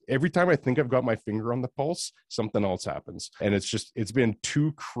every time I think I've got my finger on the pulse, something else happens. And it's been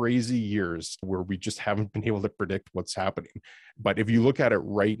 2 crazy years where we just haven't been able to predict what's happening. But if you look at it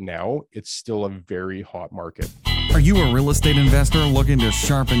right now, it's still a very hot market. Are you a real estate investor looking to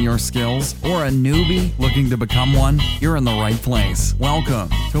sharpen your skills or a newbie looking to become one? You're in the right place. Welcome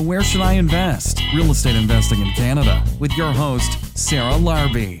to Where Should I Invest? Real estate investing in Canada with your host, Sarah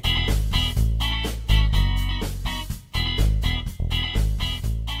Larbi.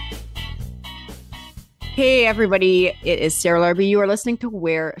 Hey everybody, it is Sarah Larbi. You are listening to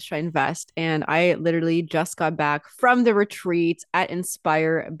Where Should I Invest? And I literally just got back from the retreat at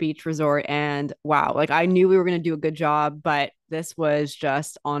Inspire Beach Resort. And wow, I knew we were going to do a good job, but this was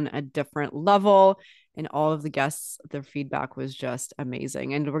just on a different level. And all of the guests, their feedback was just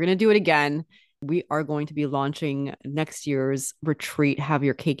amazing. And we're going to do it again. We are going to be launching next year's retreat, Have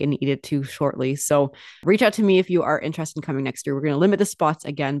Your Cake and Eat It Too, shortly. So reach out to me if you are interested in coming next year. We're going to limit the spots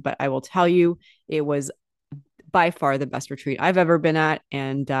again, but I will tell you, it was by far the best retreat I've ever been at.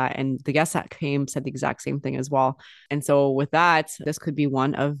 And the guests that came said the exact same thing as well. And so with that, this could be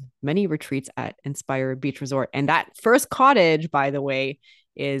one of many retreats at Inspire Beach Resort. And that first cottage, by the way,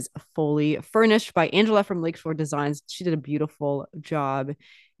 is fully furnished by Angela from Lakeshore Designs. She did a beautiful job.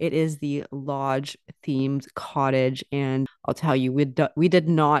 It is the lodge themed cottage. And I'll tell you, we did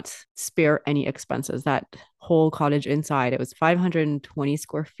not spare any expenses. That whole cottage inside, it was 520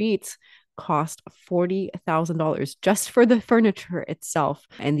 square feet, cost $40,000 just for the furniture itself.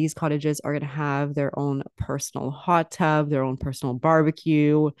 And these cottages are going to have their own personal hot tub, their own personal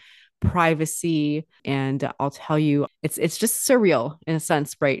barbecue, privacy. And I'll tell you, it's just surreal in a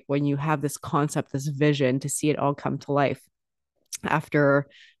sense, right? When you have this concept, this vision, to see it all come to life after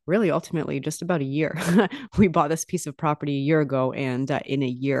really ultimately just about a year. We bought this piece of property a year ago, and in a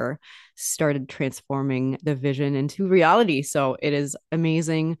year started transforming the vision into reality. So it is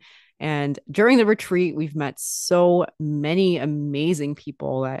amazing. And during the retreat, we've met so many amazing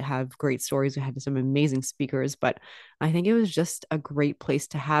people that have great stories. We had some amazing speakers, but I think it was just a great place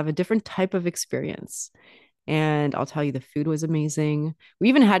to have a different type of experience. And I'll tell you, the food was amazing. We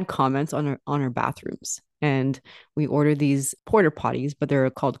even had comments on our bathrooms. And we ordered these porta potties, but they're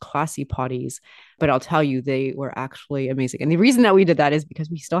called classy potties. But I'll tell you, they were actually amazing. And the reason that we did that is because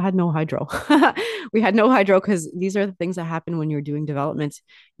we still had no hydro. We had no hydro because these are the things that happen when you're doing development.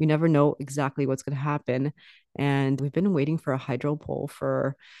 You never know exactly what's going to happen. And we've been waiting for a hydro pole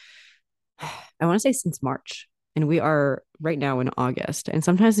for, I want to say, since March. And we are right now in August. And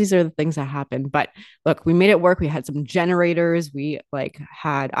sometimes these are the things that happen. But look, we made it work. We had some generators. We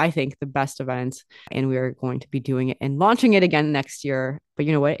had, I think, the best event. And we are going to be doing it and launching it again next year. But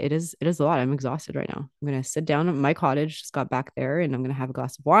you know what? It is a lot. I'm exhausted right now. I'm going to sit down at my cottage, just got back there, and I'm going to have a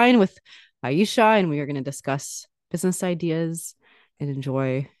glass of wine with Aisha. And we are going to discuss business ideas and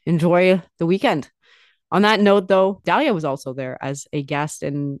enjoy the weekend. On that note, though, Dahlia was also there as a guest,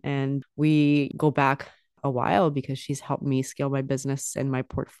 and we go back a while because she's helped me scale my business and my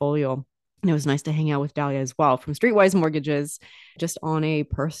portfolio. And it was nice to hang out with Dahlia as well from Streetwise Mortgages, just on a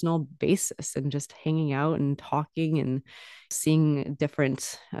personal basis, and just hanging out and talking and seeing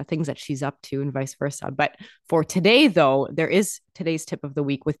different things that she's up to and vice versa. But for today, though, there is today's tip of the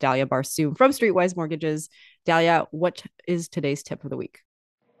week with Dahlia Barsoum from Streetwise Mortgages. Dahlia, what is today's tip of the week?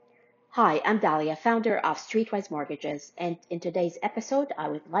 Hi, I'm Dahlia, founder of Streetwise Mortgages, and in today's episode, I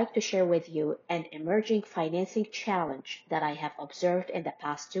would like to share with you an emerging financing challenge that I have observed in the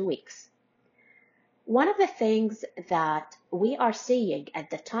past 2 weeks. One of the things that we are seeing at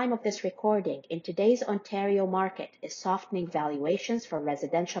the time of this recording in today's Ontario market is softening valuations for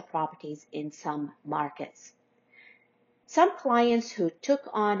residential properties in some markets. Some clients who took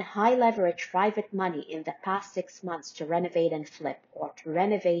on high leverage private money in the past 6 months to renovate and flip, or to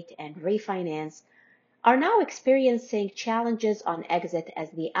renovate and refinance, are now experiencing challenges on exit as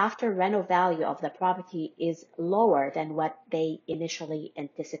the after reno value of the property is lower than what they initially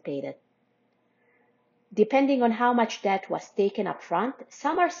anticipated. Depending on how much debt was taken up front,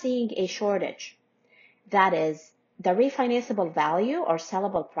 some are seeing a shortage. That is, the refinanceable value or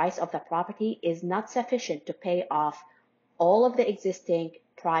sellable price of the property is not sufficient to pay off all of the existing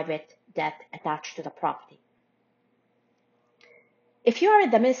private debt attached to the property. If you are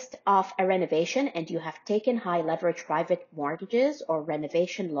in the midst of a renovation and you have taken high leverage private mortgages or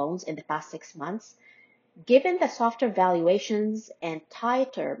renovation loans in the past 6 months, given the softer valuations and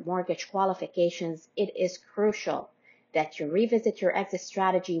tighter mortgage qualifications, it is crucial that you revisit your exit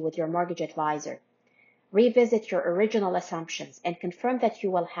strategy with your mortgage advisor. Revisit your original assumptions and confirm that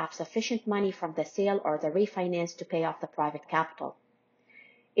you will have sufficient money from the sale or the refinance to pay off the private capital.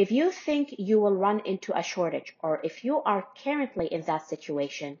 If you think you will run into a shortage, or if you are currently in that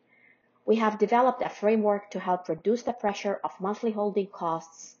situation, we have developed a framework to help reduce the pressure of monthly holding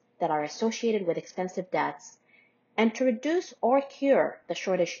costs that are associated with expensive debts and to reduce or cure the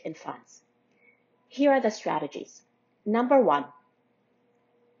shortage in funds. Here are the strategies. Number one,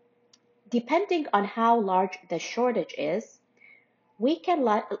 depending on how large the shortage is, we can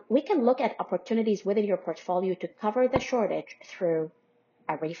look at opportunities within your portfolio to cover the shortage through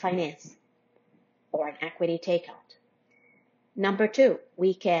a refinance or an equity takeout. Number two,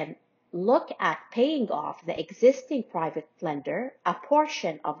 we can look at paying off the existing private lender a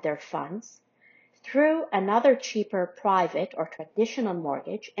portion of their funds through another cheaper private or traditional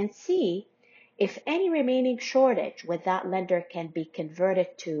mortgage and see if any remaining shortage with that lender can be converted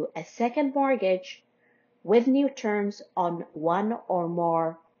to a second mortgage with new terms on one or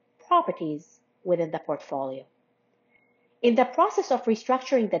more properties within the portfolio. In the process of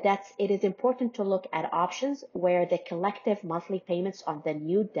restructuring the debts, it is important to look at options where the collective monthly payments on the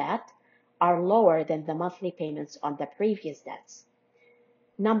new debt are lower than the monthly payments on the previous debts.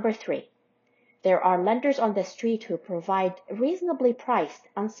 Number three, there are lenders on the street who provide reasonably priced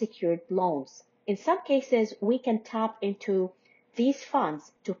unsecured loans. In some cases, we can tap into these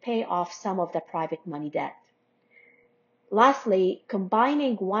funds to pay off some of the private money debt. Lastly,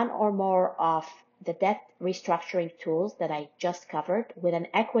 combining one or more of the debt restructuring tools that I just covered with an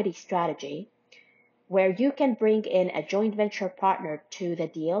equity strategy, where you can bring in a joint venture partner to the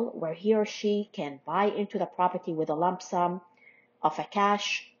deal where he or she can buy into the property with a lump sum of a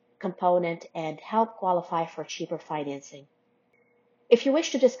cash component and help qualify for cheaper financing. If you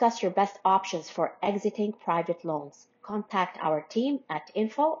wish to discuss your best options for exiting private loans, contact our team at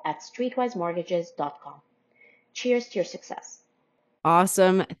info@streetwisemortgages.com. Cheers to your success.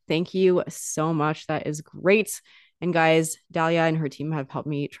 Awesome. Thank you so much. That is great. And guys, Dahlia and her team have helped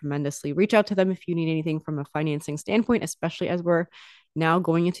me tremendously. Reach out to them if you need anything from a financing standpoint, especially as we're now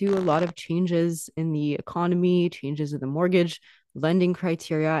going into a lot of changes in the economy, changes in the mortgage lending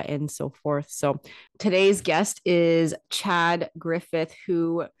criteria, and so forth. So today's guest is Chad Griffith,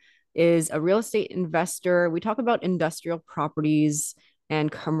 who is a real estate investor. We talk about industrial properties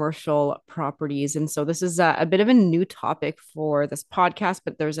and commercial properties. And so this is a bit of a new topic for this podcast,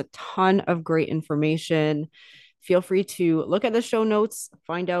 but there's a ton of great information. Feel free to look at the show notes,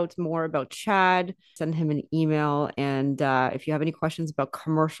 find out more about Chad, send him an email. And if you have any questions about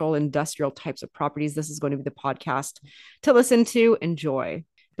commercial, industrial types of properties, this is going to be the podcast to listen to. Enjoy.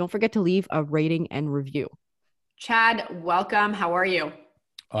 Don't forget to leave a rating and review. Chad, welcome. How are you?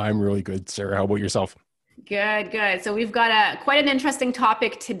 I'm really good, Sarah. How about yourself? Good, good. So we've got quite an interesting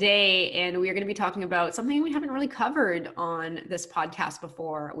topic today, and we are going to be talking about something we haven't really covered on this podcast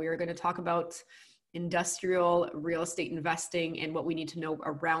before. We are going to talk about industrial real estate investing and what we need to know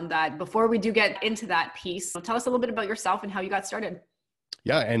around that. Before we do get into that piece, tell us a little bit about yourself and how you got started.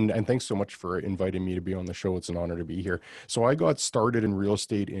 Yeah, and thanks so much for inviting me to be on the show. It's an honor to be here. So I got started in real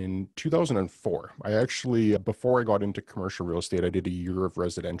estate in 2004. I actually, before I got into commercial real estate, I did a year of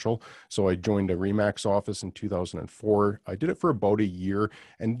residential. So I joined a RE/MAX office in 2004. I did it for about a year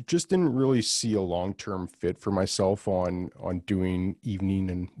and just didn't really see a long-term fit for myself on doing evening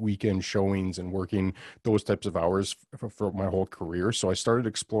and weekend showings and working those types of hours for my whole career. So I started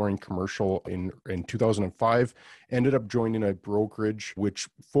exploring commercial in 2005, ended up joining a brokerage which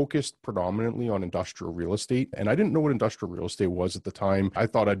focused predominantly on industrial real estate. And I didn't know what industrial real estate was at the time. I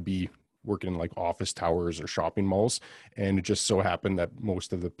thought I'd be working in like office towers or shopping malls. And it just so happened that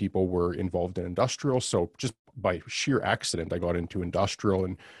most of the people were involved in industrial. So just by sheer accident, I got into industrial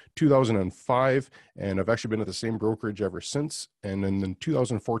in 2005, and I've actually been at the same brokerage ever since. And then in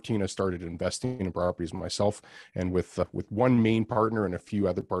 2014, I started investing in properties myself, and with one main partner and a few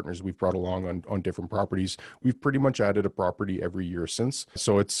other partners we've brought along on different properties, we've pretty much added a property every year since.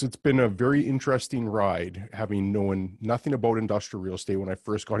 So it's been a very interesting ride, having known nothing about industrial real estate when I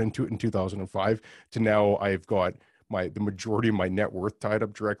first got into it in 2005 to now I've got the majority of my net worth tied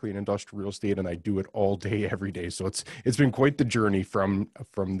up directly in industrial real estate, and I do it all day, every day. So it's been quite the journey from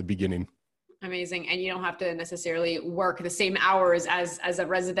the beginning. Amazing. And you don't have to necessarily work the same hours as a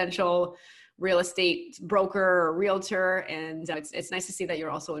residential real estate broker or realtor. And it's nice to see that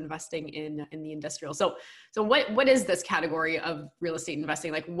you're also investing in the industrial. So what is this category of real estate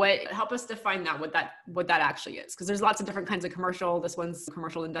investing? Like help us define that, what that actually is. Because there's lots of different kinds of commercial. This one's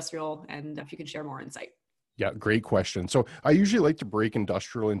commercial industrial. And if you could share more insight. Yeah, great question. So I usually like to break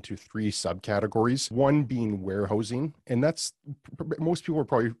industrial into three subcategories, one being warehousing. And that's, most people are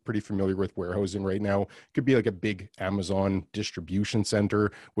probably pretty familiar with warehousing right now. It could be like a big Amazon distribution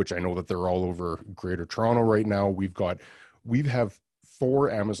center, which I know that they're all over Greater Toronto right now. We have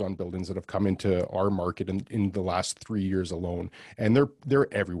 4 Amazon buildings that have come into our market in the last 3 years alone. And they're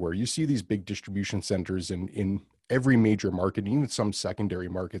everywhere. You see these big distribution centers in every major market, even some secondary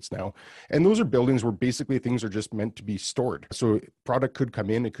markets now. And those are buildings where basically things are just meant to be stored. So product could come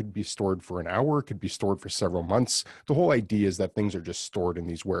in, it could be stored for an hour, it could be stored for several months. The whole idea is that things are just stored in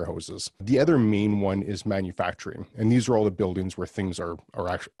these warehouses. The other main one is manufacturing. And these are all the buildings where things are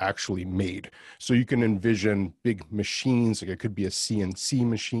actually made. So you can envision big machines, like it could be a CNC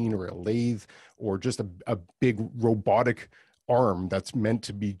machine or a lathe, or just a big robotic arm that's meant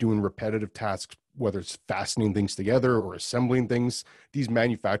to be doing repetitive tasks, whether it's fastening things together or assembling things. These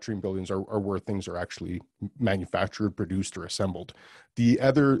manufacturing buildings are where things are actually manufactured, produced, or assembled. The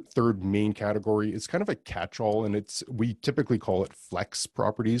other third main category is kind of a catch-all, and we typically call it flex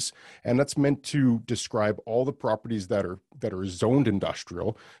properties, and that's meant to describe all the properties that are zoned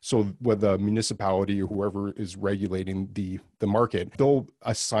industrial. So with the municipality or whoever is regulating the market, they'll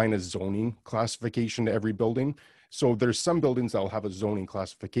assign a zoning classification to every building. So there's some buildings that'll have a zoning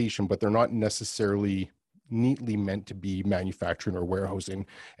classification, but they're not necessarily neatly meant to be manufacturing or warehousing.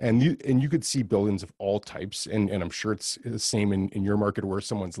 And you could see buildings of all types, and I'm sure it's the same in your market where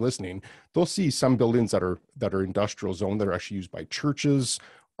someone's listening. They'll see some buildings that are industrial zone that are actually used by churches,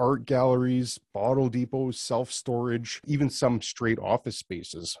 art galleries, bottle depots, self-storage, even some straight office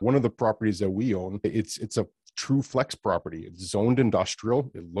spaces. One of the properties that we own, it's a true flex property. It's zoned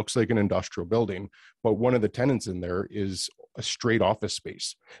industrial. It looks like an industrial building, but one of the tenants in there is a straight office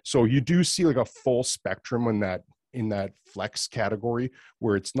space. So you do see like a full spectrum in that flex category,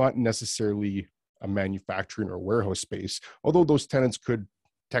 where it's not necessarily a manufacturing or warehouse space, although those tenants could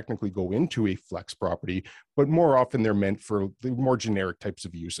technically go into a flex property, but more often they're meant for the more generic types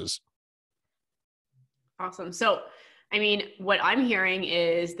of uses. Awesome. So I mean, what I'm hearing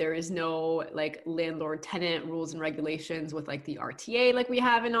is there is no like landlord tenant rules and regulations with like the RTA like we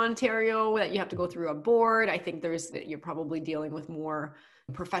have in Ontario that you have to go through a board. I think you're probably dealing with more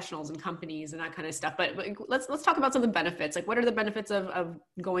professionals and companies and that kind of stuff. But let's talk about some of the benefits. Like, what are the benefits of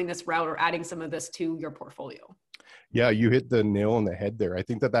going this route or adding some of this to your portfolio? Yeah, you hit the nail on the head there. I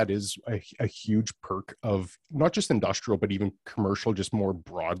think that is a huge perk of not just industrial, but even commercial, just more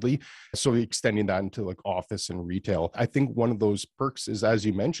broadly. So extending that into like office and retail. I think one of those perks is, as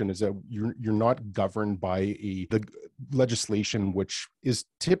you mentioned, is that you're not governed by the legislation, which is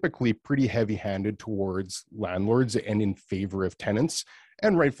typically pretty heavy-handed towards landlords and in favor of tenants.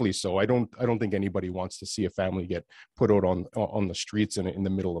 And rightfully so. I don't think anybody wants to see a family get put out on the streets in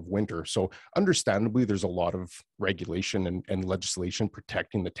the middle of winter. So understandably, there's a lot of regulation and legislation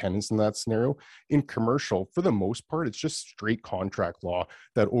protecting the tenants in that scenario. In commercial, for the most part, it's just straight contract law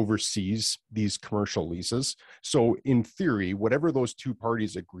that oversees these commercial leases. So in theory, whatever those two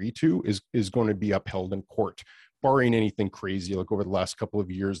parties agree to is going to be upheld in court, barring anything crazy. Like over the last couple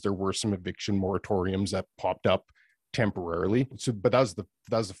of years, there were some eviction moratoriums that popped up temporarily. So, but that was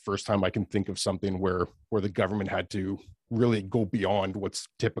the first time I can think of something where the government had to really go beyond what's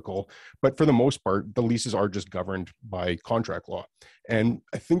typical. But for the most part, the leases are just governed by contract law. And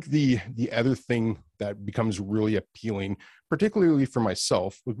I think the other thing that becomes really appealing, particularly for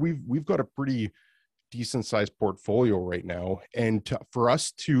myself, like we've got a pretty decent sized portfolio right now, and for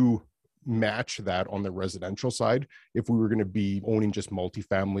us to match that on the residential side, if we were going to be owning just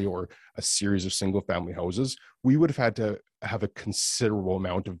multifamily or a series of single family houses, we would have had to have a considerable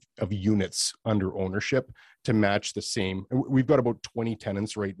amount of units under ownership to match the same. We've got about 20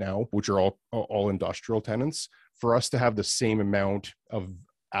 tenants right now, which are all industrial tenants. For us to have the same amount of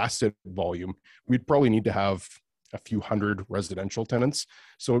asset volume, we'd probably need to have a few hundred residential tenants.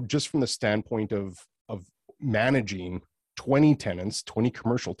 So just from the standpoint of managing 20 tenants, 20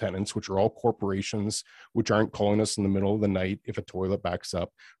 commercial tenants, which are all corporations, which aren't calling us in the middle of the night if a toilet backs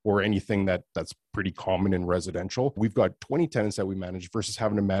up or anything that's pretty common in residential. We've got 20 tenants that we manage versus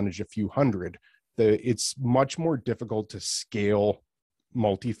having to manage a few hundred. It's much more difficult to scale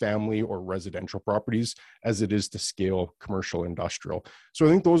multifamily or residential properties as it is to scale commercial industrial. So I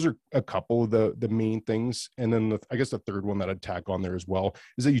think those are a couple of the main things. And then I guess the third one that I'd tack on there as well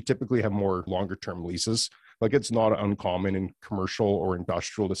is that you typically have more longer term leases. Like it's not uncommon in commercial or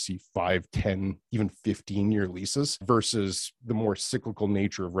industrial to see 5, 10, even 15-year leases versus the more cyclical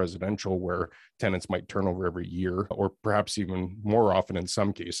nature of residential where tenants might turn over every year or perhaps even more often in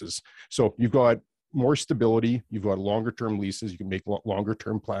some cases. So you've got more stability, you've got longer term leases, you can make longer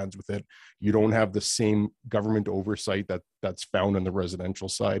term plans with it. You don't have the same government oversight that's found on the residential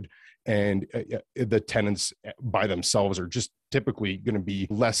side. And the tenants by themselves are just typically going to be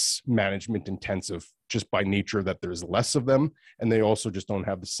less management intensive just by nature that there's less of them. And they also just don't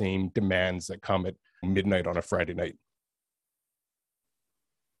have the same demands that come at midnight on a Friday night.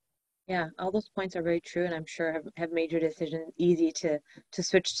 Yeah, all those points are very true, and I'm sure have made your decision easy to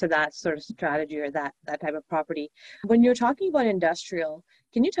switch to that sort of strategy or that type of property. When you're talking about industrial,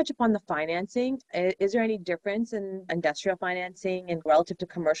 can you touch upon the financing? Is there any difference in industrial financing and relative to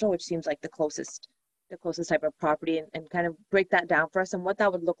commercial, which seems like the closest type of property, and kind of break that down for us and what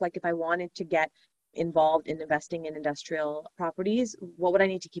that would look like if I wanted to get involved in investing in industrial properties? What would I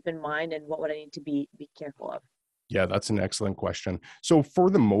need to keep in mind, and what would I need to be careful of? Yeah, that's an excellent question. So for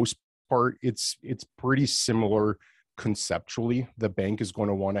the most part, it's pretty similar conceptually. The bank is going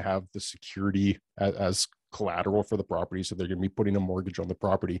to want to have the security as collateral for the property, so they're going to be putting a mortgage on the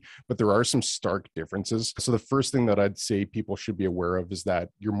property, but there are some stark differences. So the first thing that I'd say people should be aware of is that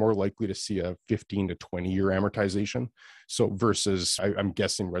you're more likely to see a 15 to 20 year amortization. So versus I'm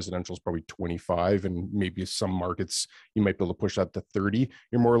guessing residential is probably 25, and maybe some markets you might be able to push that to 30.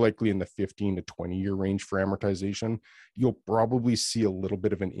 You're more likely in the 15 to 20 year range for amortization. You'll probably see a little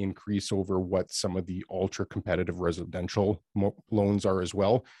bit of an increase over what some of the ultra competitive residential loans are as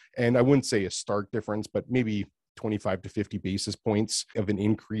well. And I wouldn't say a stark difference, but maybe 25 to 50 basis points of an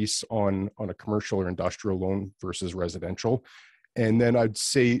increase on a commercial or industrial loan versus residential. And then I'd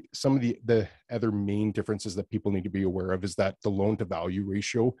say some of the other main differences that people need to be aware of is that the loan to value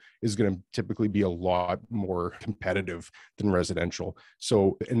ratio is going to typically be a lot more competitive than residential.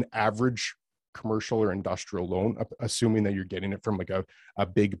 So an average commercial or industrial loan, assuming that you're getting it from like a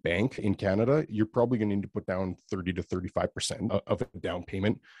big bank in Canada, you're probably going to need to put down 30 to 35% of a down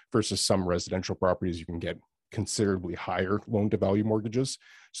payment versus some residential properties you can get considerably higher loan to value mortgages.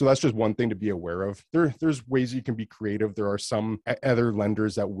 So that's just one thing to be aware of. There's ways you can be creative. There are some other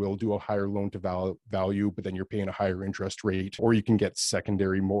lenders that will do a higher loan to value, but then you're paying a higher interest rate, or you can get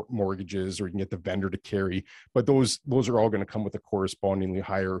secondary mortgages, or you can get the vendor to carry. But those are all going to come with a correspondingly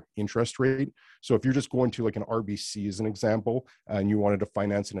higher interest rate. So if you're just going to like an RBC as an example, and you wanted to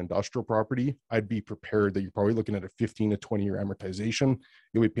finance an industrial property, I'd be prepared that you're probably looking at a 15 to 20 year amortization.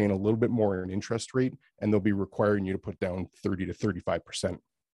 You'll be paying a little bit more in interest rate, and they'll be requiring you to put down 30 to 35%.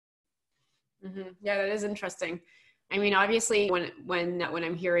 Mm-hmm. Yeah, that is interesting. I mean, obviously, when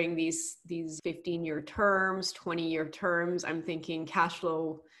I'm hearing these 15-year terms, 20-year terms, I'm thinking cash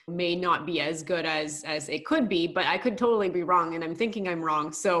flow may not be as good as it could be, but I could totally be wrong, and I'm thinking I'm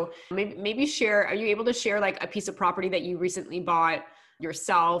wrong. So maybe share. Are you able to share like a piece of property that you recently bought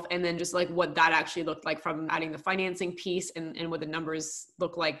yourself, and then just like what that actually looked like from adding the financing piece, and what the numbers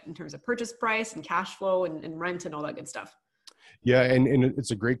look like in terms of purchase price and cash flow and rent and all that good stuff? Yeah, and it's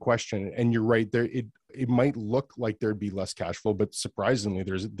a great question. And you're right, there it might look like there'd be less cash flow, but surprisingly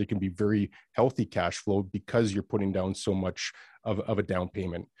there can be very healthy cash flow because you're putting down so much of a down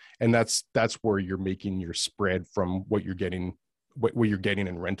payment. And that's where you're making your spread from what you're getting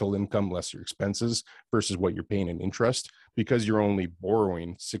in rental income less your expenses versus what you're paying in interest. Because you're only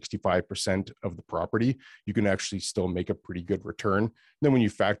borrowing 65% of the property, you can actually still make a pretty good return. Then when you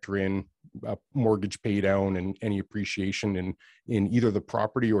factor in mortgage pay down and any appreciation in either the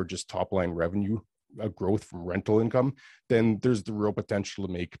property or just top line revenue growth from rental income, then there's the real potential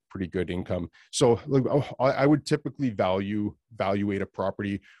to make pretty good income. So I would typically evaluate a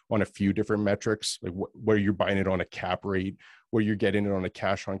property on a few different metrics, like where you're buying it on a cap rate, where you're getting it on a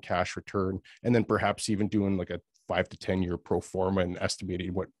cash on cash return, and then perhaps even doing like a 5 to 10 year pro forma and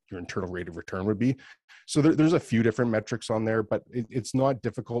estimating what your internal rate of return would be. So there's a few different metrics on there, but it's not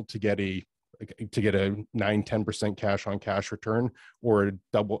difficult to get a 9-10% cash on cash return or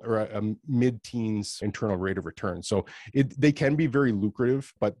a mid-teens internal rate of return. So they can be very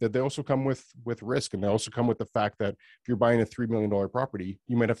lucrative, but they also come with risk, and they also come with the fact that if you're buying a $3 million property,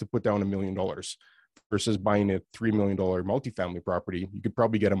 you might have to put down $1 million. Versus buying a $3 million multifamily property, you could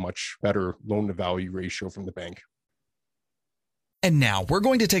probably get a much better loan to value ratio from the bank. And now we're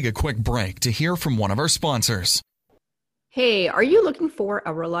going to take a quick break to hear from one of our sponsors. Hey, are you looking for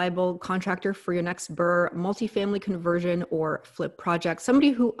a reliable contractor for your next BRRRR, multifamily conversion, or flip project?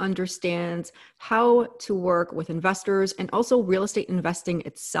 Somebody who understands how to work with investors and also real estate investing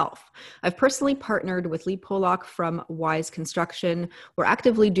itself. I've personally partnered with Lee Pollock from Wise Construction. We're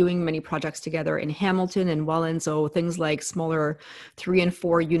actively doing many projects together in Hamilton and Welland, so things like smaller 3 and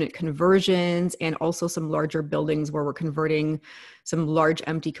 4 unit conversions, and also some larger buildings where we're converting some large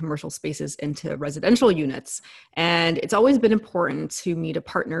empty commercial spaces into residential units. And it's always been important to meet a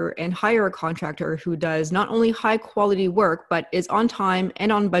partner and hire a contractor who does not only high quality work, but is on time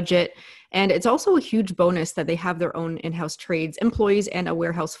and on budget. And it's also a huge bonus that they have their own in-house trades, employees, and a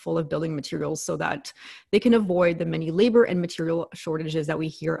warehouse full of building materials so that they can avoid the many labor and material shortages that we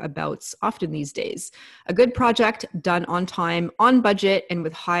hear about often these days. A good project done on time, on budget, and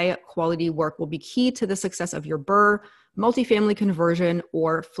with high quality work will be key to the success of your BRRRR, multifamily conversion,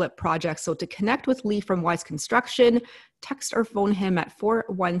 or flip projects. So to connect with Lee from Wise Construction, text or phone him at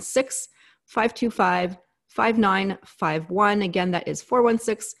 416-525-5951. Again, that is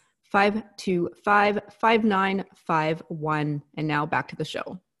 416-525-5951. And now back to the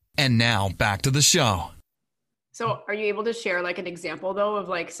show. And now back to the show. So are you able to share like an example though of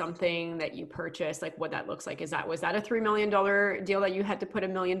like something that you purchased, like what that looks like? Was that a $3 million deal that you had to put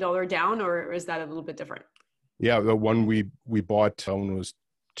 $1 million down, or is that a little bit different? Yeah, the one we bought when it was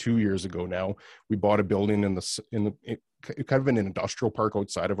 2 years ago now. We bought a building in kind of an industrial park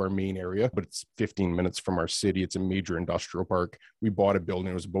outside of our main area, but it's 15 minutes from our city. It's a major industrial park. We bought a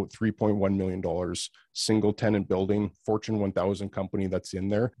building. It was about $3.1 million, single tenant building, Fortune 1000 company that's in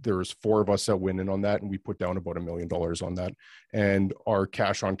there. There was 4 of us that went in on that, and we put down about $1 million on that. And our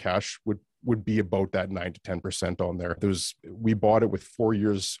cash on cash would be about that 9 to 10% on there. We bought it with 4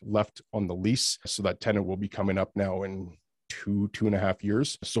 years left on the lease. So that tenant will be coming up now in 2.5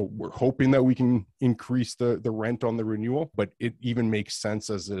 years. So we're hoping that we can increase the rent on the renewal, but it even makes sense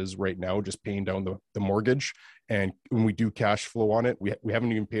as it is right now, just paying down the mortgage. And when we do cash flow on it, we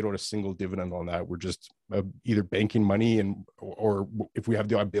haven't even paid out a single dividend on that. We're just either banking money or if we have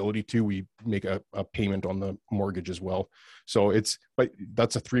the ability to, we make a payment on the mortgage as well. So but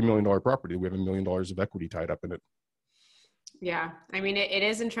that's a $3 million property. We have $1 million of equity tied up in it. Yeah. I mean, it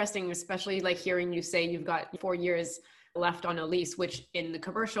is interesting, especially like hearing you say you've got 4 years left on a lease, which in the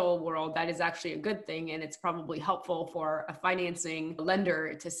commercial world, that is actually a good thing. And it's probably helpful for a financing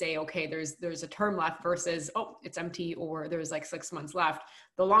lender to say, okay, there's a term left versus, oh, it's empty, or there's like 6 months left.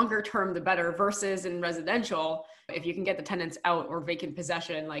 The longer term, the better, versus in residential, if you can get the tenants out or vacant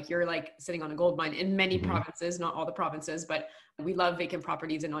possession, like you're like sitting on a gold mine in many provinces, not all the provinces, but we love vacant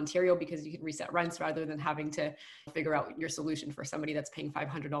properties in Ontario because you can reset rents rather than having to figure out your solution for somebody that's paying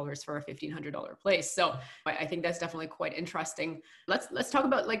 $500 for a $1,500 place. So I think that's definitely quite interesting. Let's talk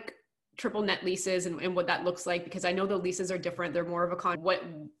about like triple net leases and what that looks like, because I know the leases are different. They're more of a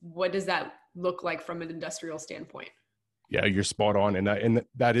what does that look like from an industrial standpoint? Yeah, you're spot on. And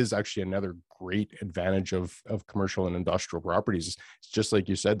that is actually another great advantage of commercial and industrial properties. It's just like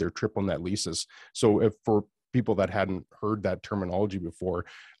you said, they're triple net leases. So if for people that hadn't heard that terminology before,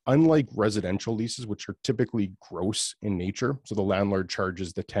 unlike residential leases, which are typically gross in nature, so the landlord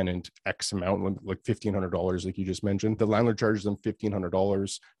charges the tenant X amount, like $1,500, like you just mentioned, the landlord charges them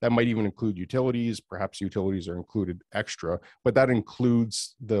 $1,500. That might even include utilities. Perhaps utilities are included extra, but that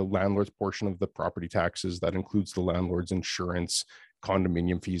includes the landlord's portion of the property taxes. That includes the landlord's insurance,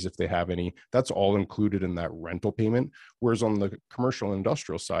 condominium fees if they have any. That's all included in that rental payment. Whereas on the commercial and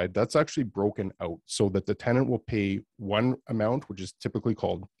industrial side, that's actually broken out so that the tenant will pay one amount, which is typically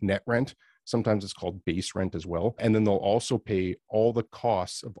called net rent. Sometimes it's called base rent as well. And then they'll also pay all the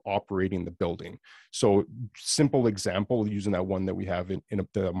costs of operating the building. So simple example, using that one that we have in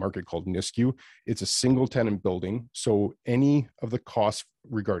the market called Nisku, it's a single tenant building. So any of the costs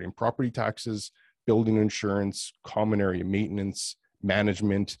regarding property taxes, building insurance, common area maintenance,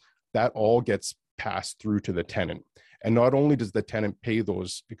 management, that all gets passed through to the tenant. And not only does the tenant pay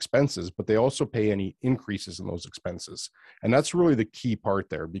those expenses, but they also pay any increases in those expenses. And that's really the key part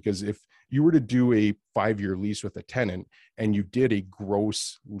there, because if you were to do a 5-year lease with a tenant and you did a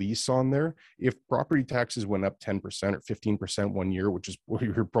gross lease on there, if property taxes went up 10% or 15% one year, which is what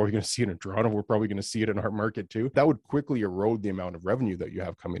you're probably going to see in Toronto, we're probably going to see it in our market too, that would quickly erode the amount of revenue that you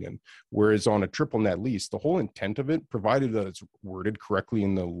have coming in. Whereas on a triple net lease, the whole intent of it, provided that it's worded correctly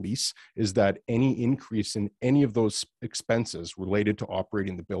in the lease, is that any increase in any of those expenses related to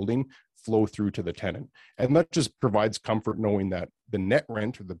operating the building flow through to the tenant. And that just provides comfort knowing that the net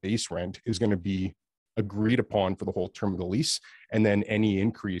rent or the base rent is going to be agreed upon for the whole term of the lease. And then any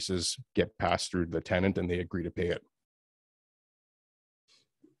increases get passed through to the tenant and they agree to pay it.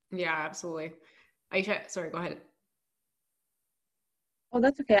 Yeah, absolutely. Aisha, sorry, go ahead. Oh,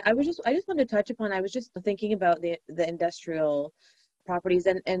 that's okay. I just wanted to touch upon, I was just thinking about the industrial properties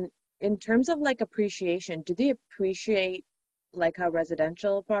and in terms of like appreciation, do they appreciate like how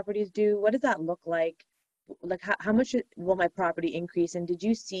residential properties do? What does that look like? Like how much will my property increase? And did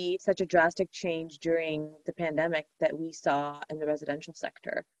you see such a drastic change during the pandemic that we saw in the residential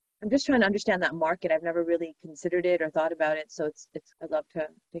sector? I'm just trying to understand that market. I've never really considered it or thought about it. So I'd love to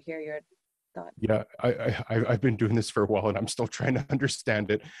hear your thought. Yeah, I've been doing this for a while and I'm still trying to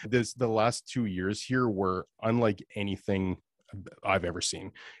understand it. The last 2 years here were unlike anything I've ever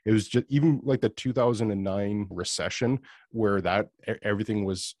seen. It was just even like the 2009 recession where everything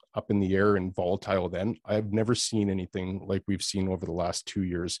was up in the air and volatile then. I've never seen anything like we've seen over the last 2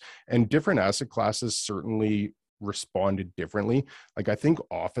 years. And different asset classes certainly responded differently. Like I think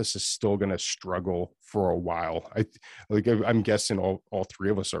office is still going to struggle for a while. I'm guessing all three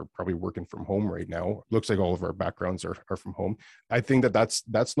of us are probably working from home right now. Looks like all of our backgrounds are from home. I think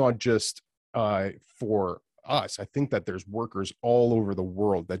that's not just for us. I think that there's workers all over the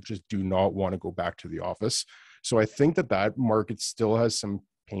world that just do not want to go back to the office. So I think that market still has some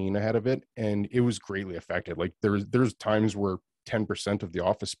pain ahead of it, and it was greatly affected. Like there's times where 10% of the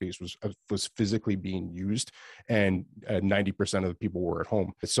office space was physically being used, and 90% of the people were at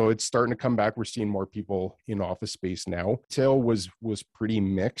home. So it's starting to come back. We're seeing more people in office space now. Retail was pretty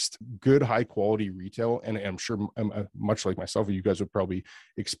mixed. Good high quality retail, and I'm sure much like myself, you guys would probably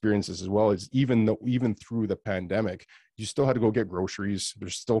experience this as well. Is even through the pandemic, you still had to go get groceries.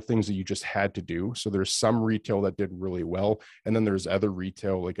 There's still things that you just had to do. So there's some retail that did really well, and then there's other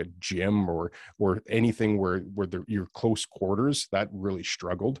retail like a gym or anything where your close quarters that really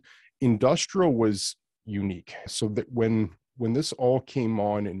struggled. Industrial was unique. So that when this all came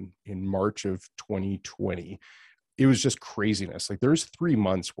on in March of 2020, it was just craziness. Like there's 3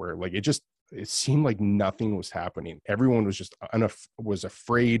 months where like it seemed like nothing was happening. Everyone was just was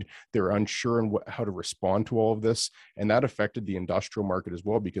afraid. They were unsure on how to respond to all of this. And that affected the industrial market as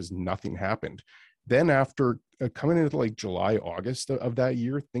well because nothing happened. Then after coming into like July, August of that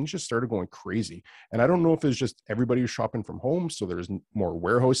year, things just started going crazy. And I don't know if it's just everybody was shopping from home, so there's more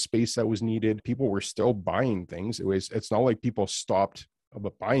warehouse space that was needed. People were still buying things. It's not like people stopped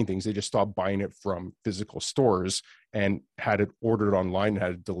buying things. They just stopped buying it from physical stores and had it ordered online and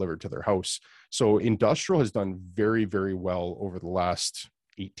had it delivered to their house. So industrial has done very, very well over the last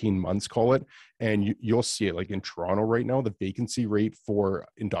 18 months, call it. And you'll see it like in Toronto right now, the vacancy rate for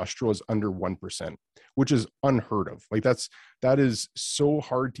industrial is under 1%, which is unheard of. Like that is so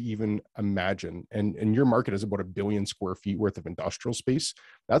hard to even imagine. And your market is about 1 billion square feet worth of industrial space.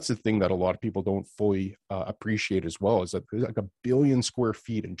 That's the thing that a lot of people don't fully appreciate as well, is that there's like 1 billion square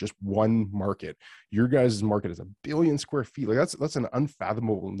feet in just one market. Your guys' market is 1 billion square feet. Like that's an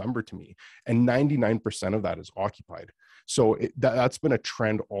unfathomable number to me. And 99% of that is occupied. So that's been a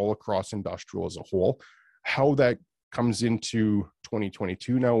trend all across industrial as a whole. How that comes into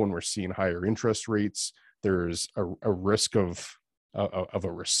 2022 now, when we're seeing higher interest rates, there's a risk of a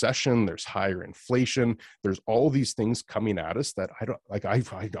recession, there's higher inflation, there's all these things coming at us that I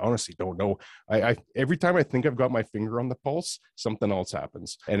honestly don't know. I every time I think I've got my finger on the pulse, something else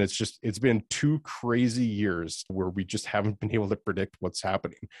happens. And it's been 2 crazy years where we just haven't been able to predict what's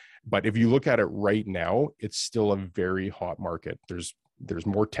happening. But if you look at it right now, it's still a very hot market. There's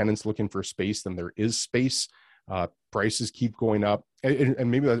more tenants looking for space than there is space. Prices keep going up, and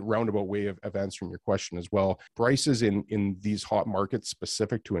maybe a roundabout way of answering your question as well. Prices in these hot markets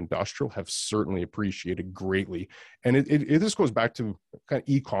specific to industrial have certainly appreciated greatly, and it just goes back to kind of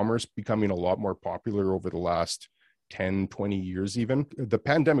e-commerce becoming a lot more popular over the last 10, 20 years even. The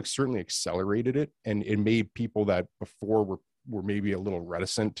pandemic certainly accelerated it, and it made people that before were maybe a little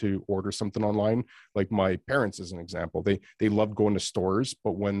reticent to order something online. Like my parents, as an example, they loved going to stores,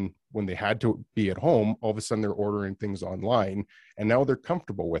 but when they had to be at home, all of a sudden they're ordering things online, and now they're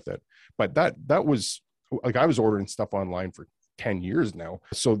comfortable with it. But that was like, I was ordering stuff online for 10 years now.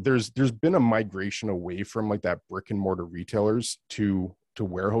 So there's been a migration away from like that brick and mortar retailers to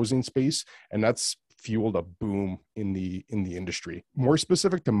warehousing space, and that's fueled a boom in the industry. More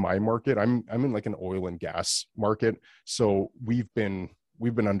specific to my market, I'm in like an oil and gas market. So we've been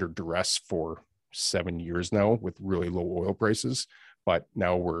under duress for 7 years now with really low oil prices. But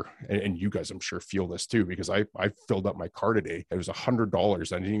now and you guys I'm sure feel this too, because I filled up my car today. It was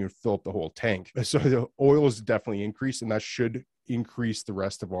 $100. I didn't even fill up the whole tank. So the oil has definitely increased, and that should increase the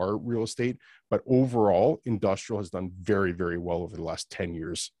rest of our real estate. But overall, industrial has done very, very well over the last 10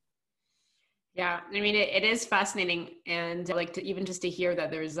 years. Yeah, I mean, it is fascinating. And like even just to hear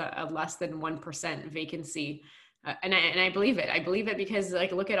that there's a less than 1% vacancy. And I believe it. I believe it because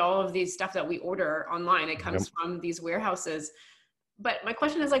like, look at all of these stuff that we order online. It comes from these warehouses. But my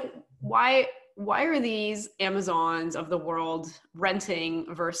question is like, why are these Amazons of the world renting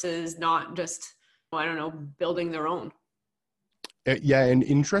versus not just, I don't know, building their own? Yeah, and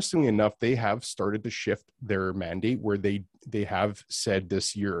interestingly enough, they have started to shift their mandate where they have said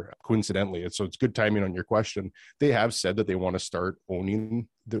this year, coincidentally, and so it's good timing on your question, they have said that they want to start owning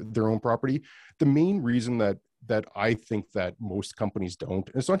their own property. The main reason that I think that most companies don't,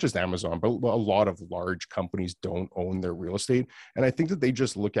 it's not just Amazon, but a lot of large companies don't own their real estate. And I think that they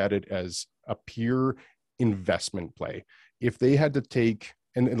just look at it as a pure investment play. If they had to take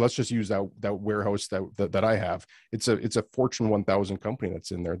and let's just use that warehouse that I have. It's a Fortune 1000 company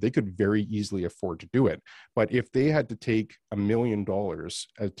that's in there. They could very easily afford to do it. But if they had to take $1 million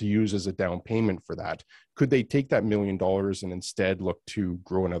to use as a down payment for that, could they take that $1 million and instead look to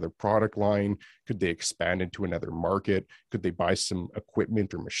grow another product line? Could they expand into another market? Could they buy some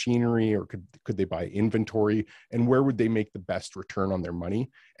equipment or machinery, or could they buy inventory? And where would they make the best return on their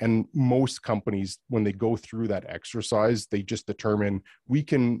money? And most companies, when they go through that exercise, they just determine we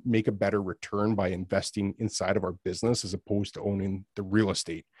can make a better return by investing inside of our business as opposed to owning the real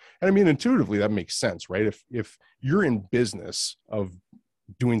estate. And I mean, intuitively, that makes sense, right? If you're in business of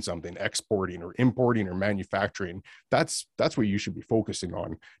doing something, exporting or importing or manufacturing, that's what you should be focusing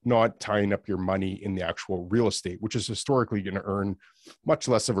on, not tying up your money in the actual real estate, which is historically going to earn much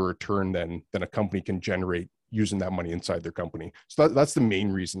less of a return than a company can generate using that money inside their company. So that's the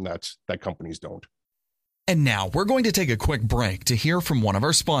main reason that companies don't. And now we're going to take a quick break to hear from one of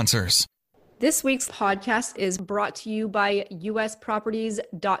our sponsors. This week's podcast is brought to you by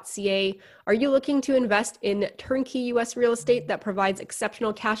usproperties.ca. Are you looking to invest in turnkey U.S. real estate that provides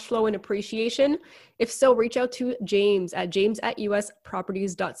exceptional cash flow and appreciation? If so, reach out to James at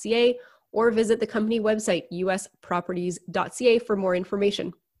usproperties.ca or visit the company website, usproperties.ca, for more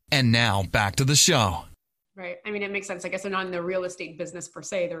information. And now back to the show. Right. I mean, it makes sense. I guess they're not in the real estate business per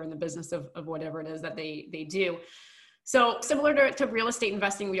se. They're in the business of whatever it is that they do. So similar to real estate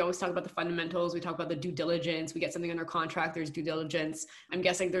investing, we always talk about the fundamentals. We talk about the due diligence. We get something under contract, there's due diligence. I'm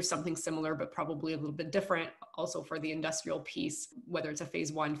guessing there's something similar, but probably a little bit different also for the industrial piece, whether it's a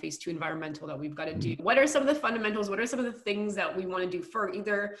phase 1, phase 2 environmental that we've got to do. What are some of the fundamentals? What are some of the things that we want to do for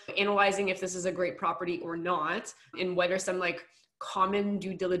either analyzing if this is a great property or not? And what are some common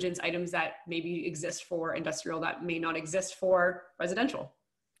due diligence items that maybe exist for industrial that may not exist for residential?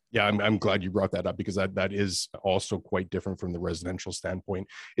 Yeah, I'm glad you brought that up, because that is also quite different from the residential standpoint.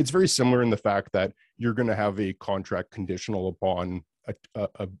 It's very similar in the fact that you're going to have a contract conditional upon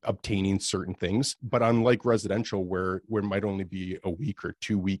obtaining certain things, but unlike residential, where it might only be a week or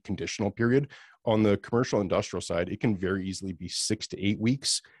 2 week conditional period, on the commercial industrial side, it can very easily be 6 to 8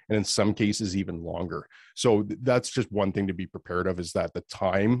 weeks, and in some cases even longer. So that's just one thing to be prepared of, is that the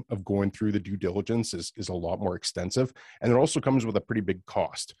time of going through the due diligence is a lot more extensive, and it also comes with a pretty big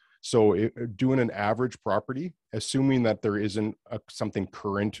cost. So doing an average property, assuming that there isn't something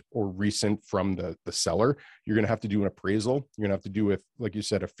current or recent from the seller, you're going to have to do an appraisal. You're going to have to do, like you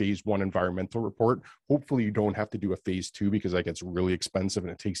said, a phase 1 environmental report. Hopefully you don't have to do a phase 2, because that gets really expensive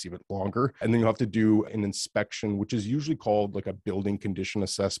and it takes even longer. And then you'll have to do an inspection, which is usually called like a building condition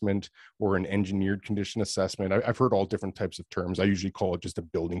assessment or an engineered condition assessment. I've heard all different types of terms. I usually call it just a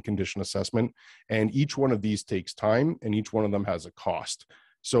building condition assessment. And each one of these takes time, and each one of them has a cost.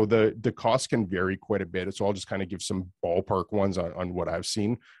 So the cost can vary quite a bit. So I'll just kind of give some ballpark ones on what I've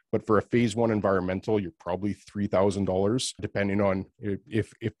seen. But for a phase 1 environmental, you're probably $3,000, depending on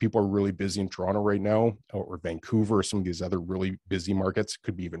if people are really busy in Toronto right now, or Vancouver, or some of these other really busy markets,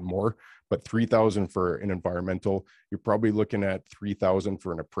 could be even more. But $3,000 for an environmental, you're probably looking at $3,000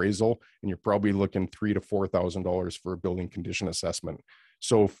 for an appraisal, and you're probably looking $3,000 to $4,000 for a building condition assessment.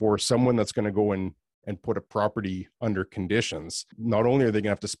 So for someone that's going to go in and put a property under conditions, not only are they going to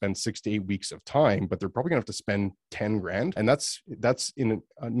have to spend 6 to 8 weeks of time, but they're probably going to have to spend 10 grand. And that's in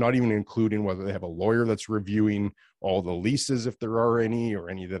not even including whether they have a lawyer that's reviewing all the leases, if there are any,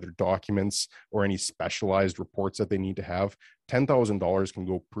 or any of the other documents, or any specialized reports that they need to have. $10,000 can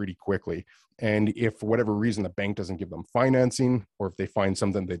go pretty quickly. And if for whatever reason the bank doesn't give them financing, or if they find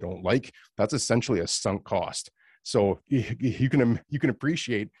something they don't like, that's essentially a sunk cost. So you can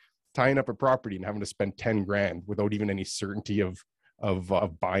appreciate tying up a property and having to spend 10 grand without even any certainty of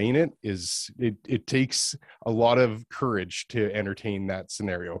buying it. It takes a lot of courage to entertain that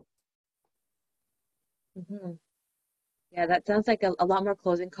scenario. Mm-hmm. Yeah, that sounds like a lot more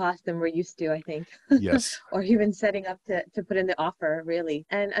closing costs than we're used to, I think. Yes. Or even setting up to put in the offer, really.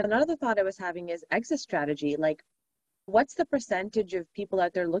 And another thought I was having is exit strategy. Like, what's the percentage of people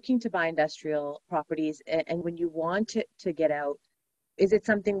out there looking to buy industrial properties? And when you want to get out, is it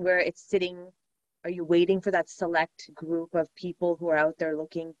something where it's sitting, are you waiting for that select group of people who are out there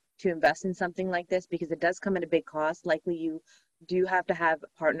looking to invest in something like this? Because it does come at a big cost. Likely you do have to have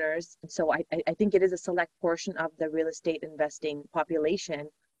partners. So I think it is a select portion of the real estate investing population.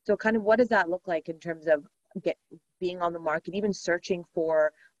 So kind of what does that look like in terms of being on the market, even searching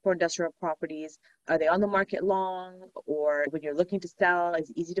for industrial properties? Are they on the market long, or when you're looking to sell, is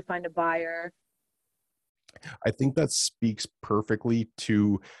it easy to find a buyer? I think that speaks perfectly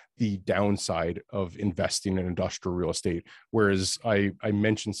to the downside of investing in industrial real estate. Whereas I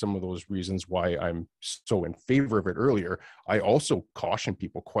mentioned some of those reasons why I'm so in favor of it earlier, I also caution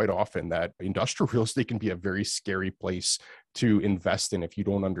people quite often that industrial real estate can be a very scary place to invest in if you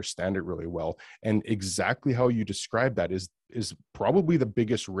don't understand it really well. And exactly how you describe that is probably the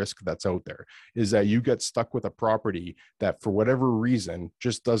biggest risk that's out there, is that you get stuck with a property that for whatever reason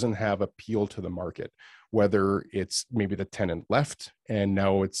just doesn't have appeal to the market, whether it's maybe the tenant left and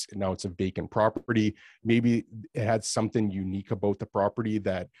now it's a vacant property. Maybe it had something unique about the property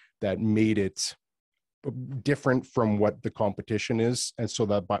that made it different from what the competition is, and so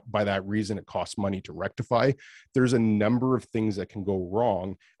that by that reason it costs money to rectify. There's a number of things that can go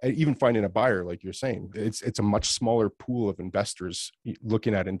wrong, and even finding a buyer, like you're saying, it's a much smaller pool of investors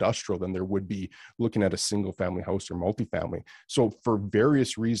looking at industrial than there would be looking at a single family house or multifamily. So for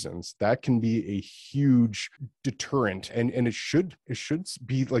various reasons, that can be a huge deterrent, and it should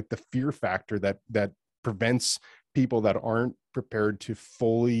be like the fear factor that prevents people that aren't prepared to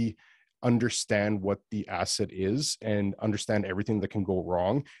fully understand what the asset is and understand everything that can go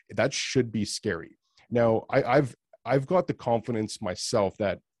wrong. That should be scary. Now, I've got the confidence myself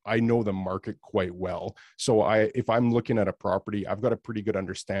that I know the market quite well. So if I'm looking at a property, I've got a pretty good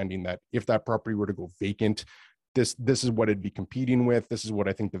understanding that if that property were to go vacant, this is what it'd be competing with. This is what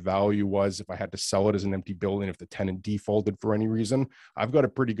I think the value was if I had to sell it as an empty building, if the tenant defaulted for any reason. I've got a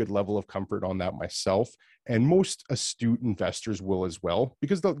pretty good level of comfort on that myself. And most astute investors will as well,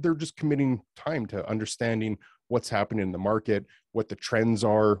 because they're just committing time to understanding what's happening in the market, what the trends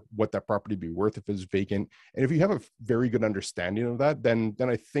are, what that property be worth if it's vacant. And if you have a very good understanding of that, then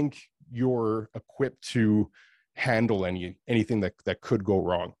I think you're equipped to handle anything that could go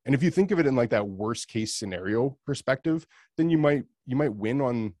wrong. And if you think of it in like that worst case scenario perspective, then you might win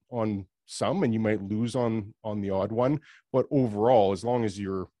on some and you might lose on the odd one. But overall, as long as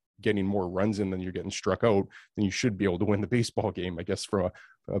you're getting more runs in than you're getting struck out, then you should be able to win the baseball game, I guess, from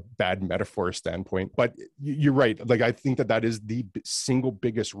a bad metaphor standpoint. But you're right. Like, I think that is the single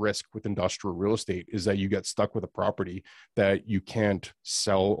biggest risk with industrial real estate, is that you get stuck with a property that you can't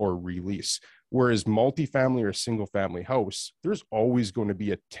sell or release. Whereas multifamily or a single family house, there's always going to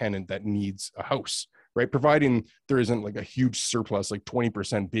be a tenant that needs a house, right? Providing there isn't like a huge surplus, like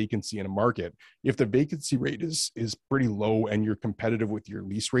 20% vacancy in a market. If the vacancy rate is pretty low and you're competitive with your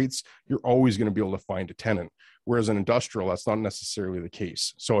lease rates, you're always going to be able to find a tenant. Whereas in industrial, that's not necessarily the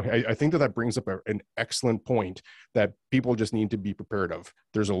case. So I think that brings up an excellent point that people just need to be prepared of.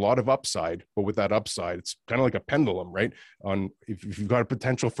 There's a lot of upside, but with that upside, it's kind of like a pendulum, right? If you've got a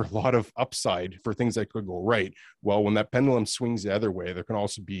potential for a lot of upside for things that could go right, well, when that pendulum swings the other way, there can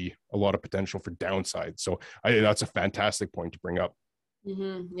also be a lot of potential for downside. So that's a fantastic point to bring up.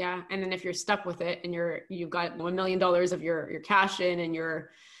 Mm-hmm. Yeah. And then if you're stuck with it and you've got $1 million of your cash in, and you're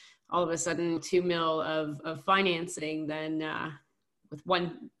all of a sudden $2 million of financing, then with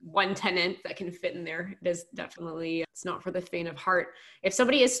one tenant that can fit in there, it is definitely, it's not for the faint of heart. If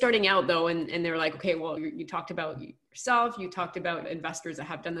somebody is starting out though, and they're like, okay, well, you talked about yourself, you talked about investors that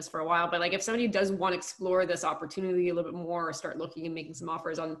have done this for a while, but like if somebody does want to explore this opportunity a little bit more, or start looking and making some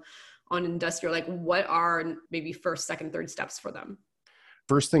offers on industrial, like what are maybe first, second, third steps for them?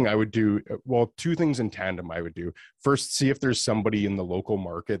 First thing I would do, well, two things in tandem I would do. First, see if there's somebody in the local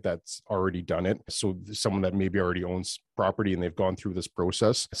market that's already done it. So someone that maybe already owns property and they've gone through this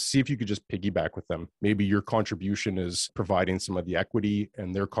process. See if you could just piggyback with them. Maybe your contribution is providing some of the equity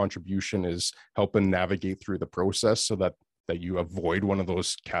and their contribution is helping navigate through the process so that you avoid one of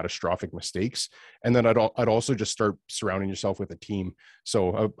those catastrophic mistakes. And then I'd also just start surrounding yourself with a team.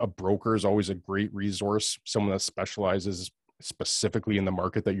 So a broker is always a great resource, someone that specializes specifically in the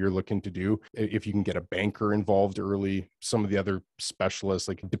market that you're looking to do. If you can get a banker involved early, some of the other specialists,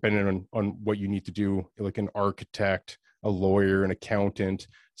 like depending on what you need to do, like an architect, a lawyer, an accountant,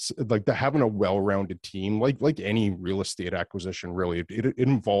 like having a well-rounded team, like any real estate acquisition, really, it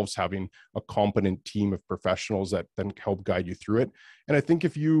involves having a competent team of professionals that then help guide you through it. And I think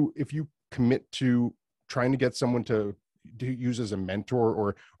if you commit to trying to get someone to use as a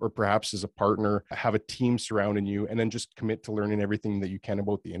mentor or perhaps as a partner, have a team surrounding you, and then just commit to learning everything that you can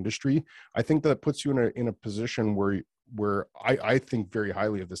about the industry, I think that puts you in a position where I think very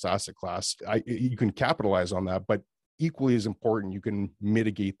highly of this asset class. You can capitalize on that, but equally as important, you can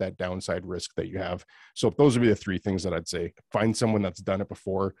mitigate that downside risk that you have. So those would be the three things that I'd say. Find someone that's done it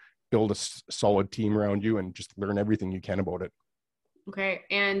before, build a solid team around you, and just learn everything you can about it. Okay.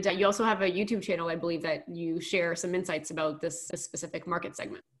 And you also have a YouTube channel, I believe, that you share some insights about this specific market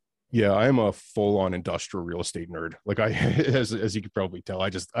segment. Yeah, I am a full-on industrial real estate nerd. Like as you could probably tell,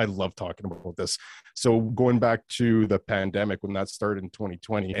 I love talking about this. So going back to the pandemic when that started in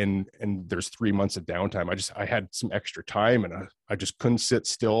 2020, and there's 3 months of downtime, I had some extra time, and I just couldn't sit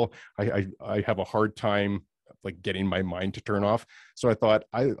still. I have a hard time like getting my mind to turn off. So I thought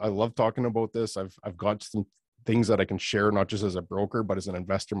I love talking about this. I've got some things that I can share, not just as a broker, but as an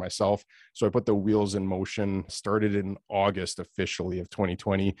investor myself. So I put the wheels in motion, started in August officially of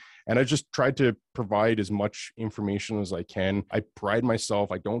 2020. And I just tried to provide as much information as I can. I pride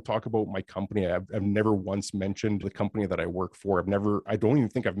myself. I don't talk about my company. I've never once mentioned the company that I work for. I don't even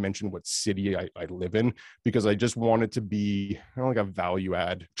think I've mentioned what city I live in, because I just want it to be like a value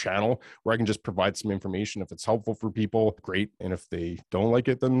add channel where I can just provide some information. If it's helpful for people, great. And if they don't like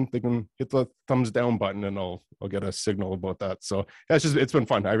it, then they can hit the thumbs down button and I'll get a signal about that. So it's been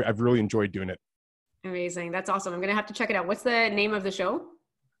fun. I've really enjoyed doing it. Amazing. That's awesome. I'm going to have to check it out. What's the name of the show?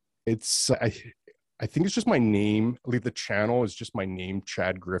 I think it's just my name. Like the channel is just my name,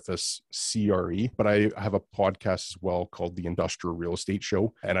 Chad Griffiths, CRE. But I have a podcast as well called The Industrial Real Estate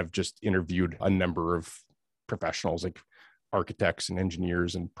Show. And I've just interviewed a number of professionals like architects and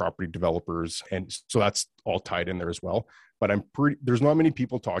engineers and property developers. And so that's all tied in there as well. But there's not many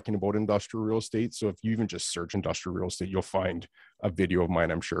people talking about industrial real estate. So if you even just search industrial real estate, you'll find a video of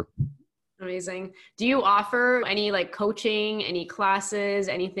mine, I'm sure. Amazing. Do you offer any like coaching, any classes,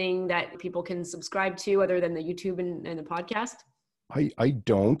 anything that people can subscribe to other than the YouTube and the podcast? I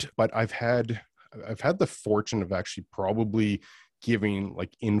don't, but I've had the fortune of actually probably giving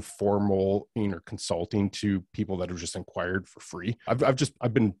like informal consulting to people that have just inquired for free.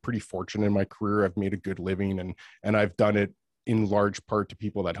 I've been pretty fortunate in my career. I've made a good living and I've done it in large part to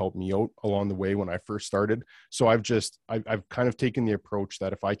people that helped me out along the way when I first started. So I've kind of taken the approach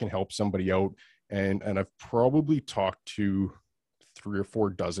that if I can help somebody out, and I've probably talked to 3 or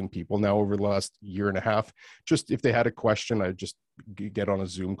 4 dozen people now over the last year and a half. Just if they had a question, I just get on a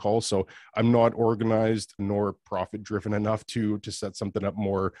Zoom call. So I'm not organized nor profit driven enough to set something up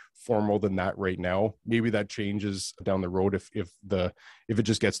more formal than that right now. Maybe that changes down the road if it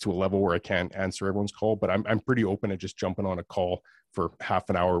just gets to a level where I can't answer everyone's call. But I'm pretty open to just jumping on a call for half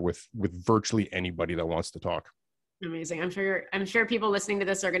an hour with virtually anybody that wants to talk. Amazing. I'm sure people listening to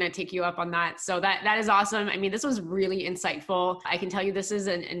this are going to take you up on that. So that is awesome. I mean, this was really insightful. I can tell you this is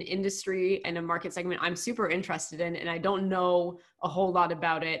an industry and a market segment I'm super interested in, and I don't know a whole lot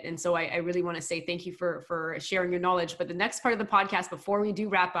about it. And so I really want to say thank you for sharing your knowledge. But the next part of the podcast, before we do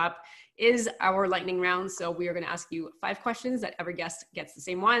wrap up, is our lightning round. So we are going to ask you 5 questions that every guest gets the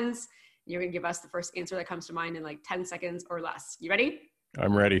same ones. You're going to give us the first answer that comes to mind in like 10 seconds or less. You ready?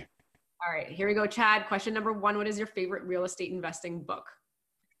 I'm ready. All right, here we go, Chad. Question number 1, what is your favorite real estate investing book?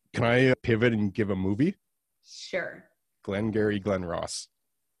 Can I pivot and give a movie? Sure. Glengarry Glen Ross.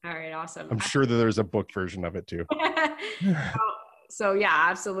 All right, awesome. I'm sure that there's a book version of it too. So yeah,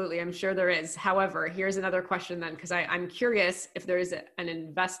 absolutely. I'm sure there is. However, here's another question then, because I'm curious if there is an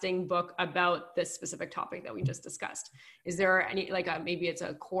investing book about this specific topic that we just discussed. Is there any, like maybe it's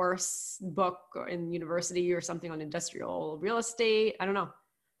a course book or in university or something on industrial real estate? I don't know.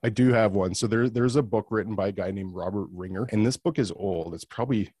 I do have one. So there's a book written by a guy named Robert Ringer, and this book is old. It's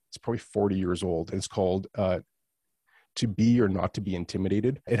probably 40 years old. It's called To Be or Not to Be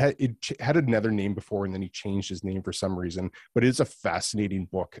Intimidated. It had another name before, and then he changed his name for some reason. But it's a fascinating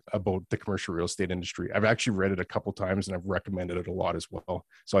book about the commercial real estate industry. I've actually read it a couple times, and I've recommended it a lot as well.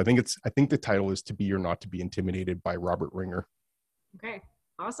 So I think the title is To Be or Not to Be Intimidated by Robert Ringer. Okay,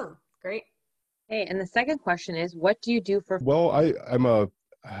 awesome, great. Hey, and the second question is, what do you do for? Well, I'm a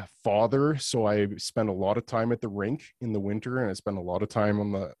father, so I spend a lot of time at the rink in the winter, and I spend a lot of time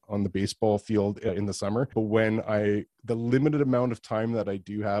on the baseball field in the summer. But when the limited amount of time that I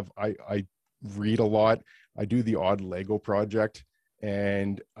do have, I read a lot. I do the odd Lego project,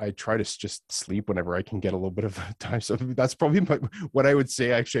 and I try to just sleep whenever I can get a little bit of time. So that's probably what I would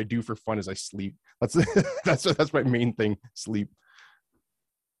say actually I do for fun is I sleep. That's my main thing, sleep.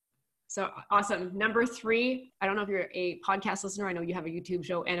 So awesome. Number 3, I don't know if you're a podcast listener. I know you have a YouTube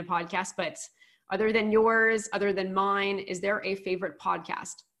show and a podcast, but other than yours, other than mine, is there a favorite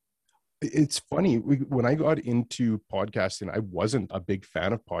podcast? It's funny. When I got into podcasting, I wasn't a big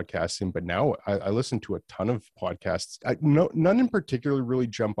fan of podcasting, but now I listen to a ton of podcasts. None in particular really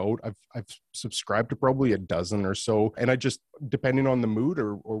jump out. I've subscribed to probably a dozen or so, and I just, depending on the mood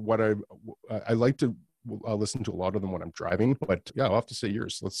or what I like to listen to a lot of them when I'm driving, but yeah, I'll have to say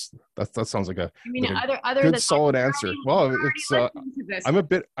yours. That sounds like a other good than solid answer. Well, it's I'm a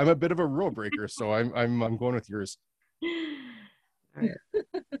bit of a rule breaker, so I'm going with yours.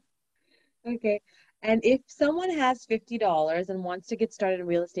 Okay. And if someone has $50 and wants to get started in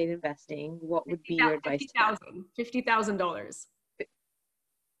real estate investing, what would be your advice? $50,000.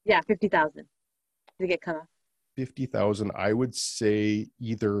 Yeah, 50,000 to get cut off. 50,000, I would say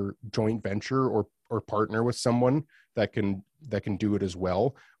either joint venture or partner with someone that can do it as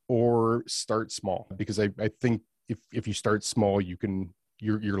well, or start small, because I think if you start small, you can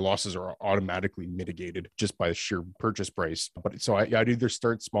your losses are automatically mitigated just by the sheer purchase price. But so I'd either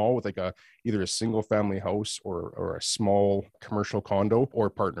start small with like either a single family house or a small commercial condo, or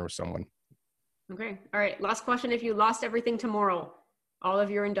partner with someone. Okay. All right. Last question. If you lost everything tomorrow, all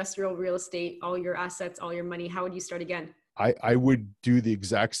of your industrial real estate, all your assets, all your money, how would you start again? I would do the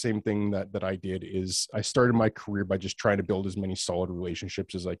exact same thing that I did. Is I started my career by just trying to build as many solid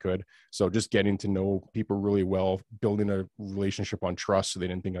relationships as I could. So just getting to know people really well, building a relationship on trust, so they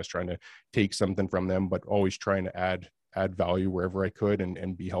didn't think I was trying to take something from them, but always trying to add value wherever I could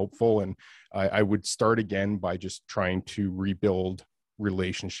and be helpful. And I would start again by just trying to rebuild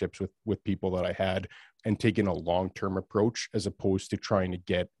relationships with people that I had, and taking a long-term approach as opposed to trying to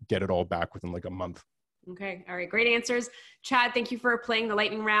get it all back within like a month. Okay. All right. Great answers. Chad, thank you for playing the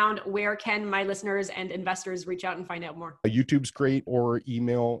lightning round. Where can my listeners and investors reach out and find out more? YouTube's great, or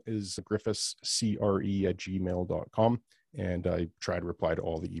email is griffithscre@gmail.com. And I try to reply to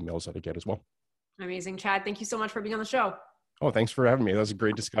all the emails that I get as well. Amazing. Chad, thank you so much for being on the show. Oh, thanks for having me. That was a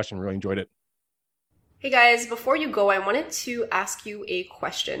great discussion. Really enjoyed it. Hey guys, before you go, I wanted to ask you a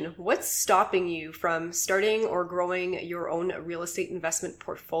question. What's stopping you from starting or growing your own real estate investment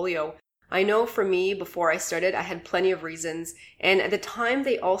portfolio? I know for me, before I started, I had plenty of reasons, and at the time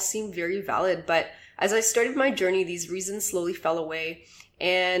they all seemed very valid, but as I started my journey, these reasons slowly fell away,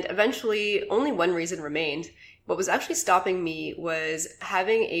 and eventually only one reason remained. What was actually stopping me was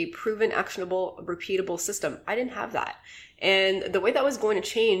having a proven, actionable, repeatable system. I didn't have that. And the way that was going to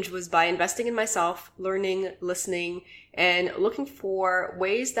change was by investing in myself, learning, listening, and looking for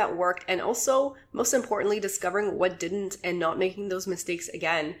ways that worked, and also, most importantly, discovering what didn't and not making those mistakes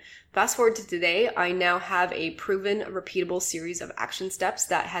again. Fast forward to today, I now have a proven, repeatable series of action steps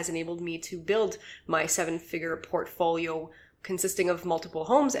that has enabled me to build my 7-figure portfolio consisting of multiple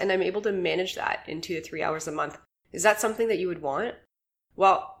homes, and I'm able to manage that in 2 to 3 hours a month. Is that something that you would want?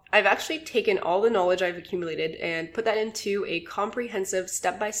 Well, I've actually taken all the knowledge I've accumulated and put that into a comprehensive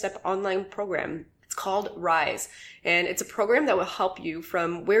step-by-step online program. It's called Rise, and it's a program that will help you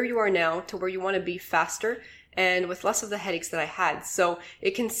from where you are now to where you want to be faster and with less of the headaches that I had. So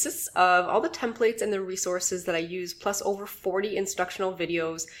it consists of all the templates and the resources that I use, plus over 40 instructional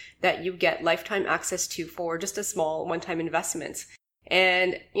videos that you get lifetime access to for just a small one-time investment.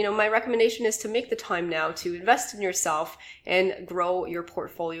 And, my recommendation is to make the time now to invest in yourself and grow your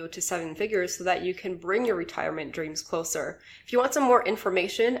portfolio to 7 figures so that you can bring your retirement dreams closer. If you want some more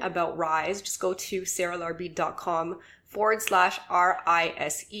information about Rise, just go to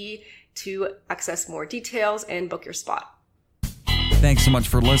sarahlarby.com/RISE to access more details and book your spot. Thanks so much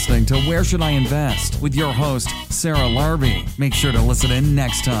for listening to Where Should I Invest with your host, Sarah Larby. Make sure to listen in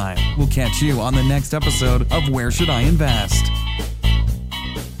next time. We'll catch you on the next episode of Where Should I Invest?